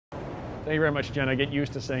Thank you very much, Jen. I get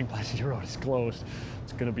used to saying Pleasant Road is closed.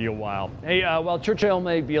 It's going to be a while. Hey, while Churchill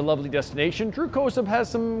may be a lovely destination, Drew Kosub has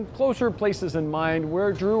some closer places in mind.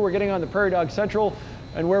 Drew, we're getting on the Prairie Dog Central,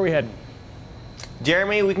 and where are we heading?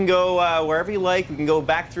 Jeremy, we can go wherever you like. We can go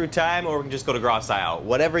back through time, or we can just go to Gros Isle.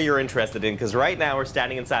 Whatever you're interested in, because right now we're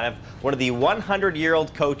standing inside of one of the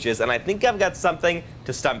 100-year-old coaches, and I think I've got something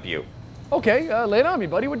to stump you. Okay, lay it on me,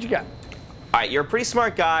 buddy. What you got? All right, you're a pretty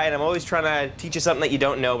smart guy, and I'm always trying to teach you something that you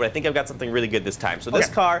don't know, but I think I've got something really good this time. So this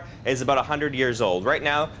car is about 100 years old. Right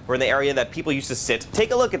now, we're in the area that people used to sit.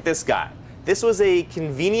 Take a look at this guy. This was a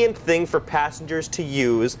convenient thing for passengers to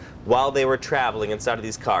use while they were traveling inside of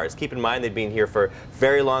these cars. Keep in mind, they'd been here for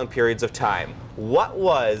very long periods of time. What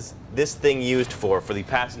was this thing used for the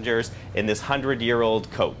passengers in this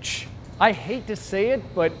 100-year-old coach? I hate to say it,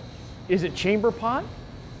 but is it chamber pot?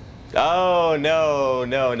 Oh, no,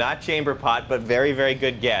 not chamber pot, but very, very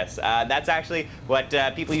good guess. That's actually what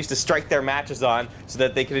people used to strike their matches on so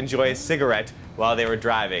that they could enjoy a cigarette while they were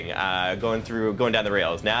driving, going down the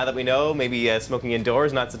rails. Now that we know, maybe smoking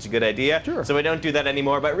indoors not such a good idea, so we don't do that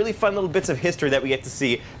anymore, but really fun little bits of history that we get to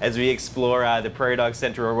see as we explore the Prarie Dog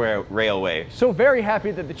Central Railway. So very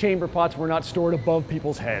happy that the chamber pots were not stored above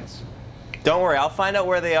people's heads. Don't worry, I'll find out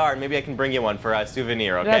where they are, and maybe I can bring you one for a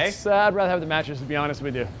souvenir, okay? I'd rather have the matches, to be honest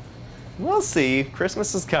with you. We'll see.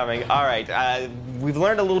 Christmas is coming. All right, we've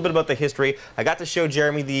learned a little bit about the history. I got to show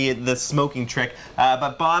Jeremy the smoking trick.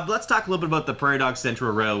 But Bob, let's talk a little bit about the Prarie Dog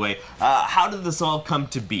Central Railway. How did this all come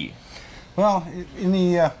to be? Well, in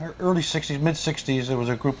the early 60s, mid-60s, there was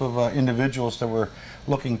a group of individuals that were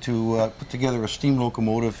looking to put together a steam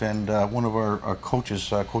locomotive, and one of our coaches,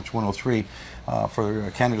 Coach 103,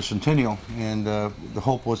 for Canada Centennial, and the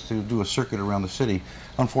hope was to do a circuit around the city.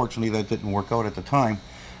 Unfortunately, that didn't work out at the time.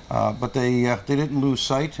 But they didn't lose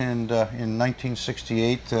sight, and in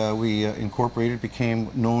 1968 we incorporated, became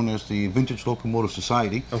known as the Vintage Locomotive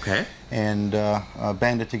Society. Okay. And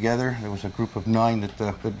banded together. There was a group of 9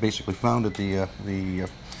 that basically founded the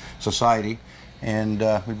society, and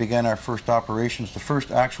we began our first operations. The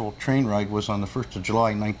first actual train ride was on the 1st of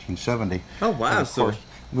July 1970. Oh wow! And of course,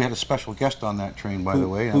 we had a special guest on that train, by the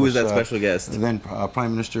way. Who was that special guest? Then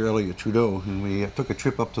Prime Minister Elliott Trudeau, and we took a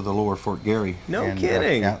trip up to the lower Fort Garry. No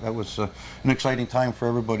kidding. Yeah, that was an exciting time for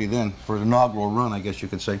everybody then, for the inaugural run, I guess you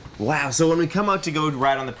could say. Wow! So when we come out to go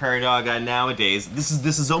ride on the Prairie Dog nowadays, this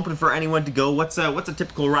is open for anyone to go. What's a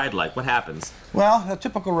typical ride like? What happens? Well, a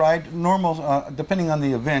typical ride, normal, depending on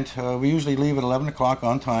the event, we usually leave at 11 o'clock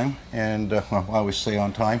on time, and well, I always say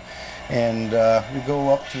on time, and we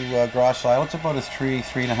go up to Gros Isle. It's about a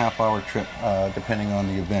 3.5 hour trip, depending on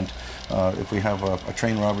the event. If we have a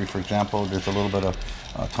train robbery, for example, there's a little bit of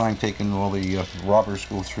time taken while the robbers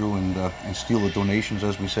go through and steal the donations,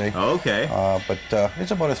 as we say. Okay. But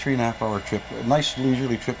it's about a 3.5 hour trip. A nice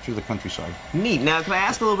leisurely trip through the countryside. Neat. Now, can I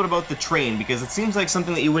ask a little bit about the train? Because it seems like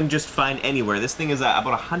something that you wouldn't just find anywhere. This thing is about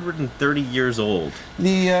 130 years old.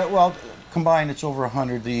 Well, combined, it's over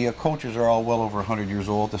 100. The coaches are all well over 100 years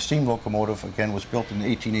old. The steam locomotive, again, was built in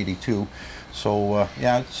 1882. So,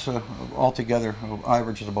 yeah, it's altogether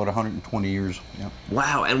averages about 120 years. Yeah.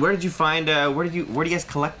 Wow! And where did you find? Where do you guys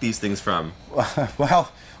collect these things from?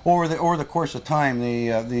 Well, over the course of time,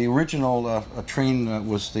 the original train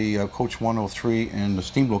was the Coach 103 and the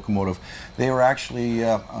steam locomotive. They were actually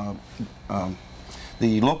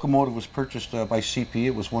the locomotive was purchased by CP.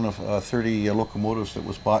 It was one of 30 locomotives that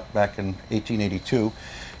was bought back in 1882,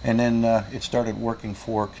 and then it started working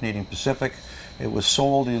for Canadian Pacific. It was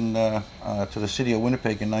sold to the city of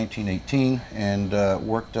Winnipeg in 1918, and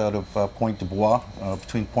worked out of Pointe du Bois,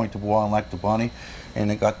 between Pointe du Bois and Lac du Bonnet,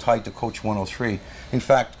 and it got tied to Coach 103. In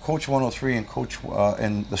fact, Coach 103 and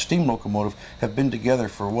and the steam locomotive have been together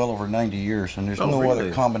for well over 90 years, and there's no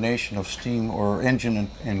other combination of steam or engine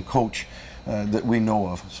and coach that we know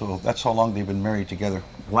of. So that's how long they've been married together.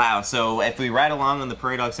 Wow, so if we ride along on the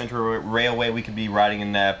Prarie Dog Central Railway, we could be riding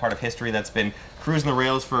in part of history that's been cruising the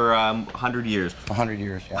rails for 100 years. 100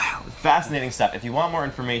 years, yeah. Wow, fascinating stuff. If you want more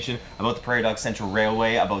information about the Prarie Dog Central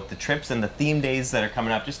Railway, about the trips and the theme days that are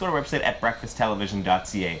coming up, just go to our website at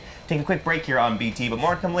breakfasttelevision.ca. Take a quick break here on BT, but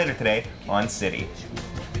more to come later today on City.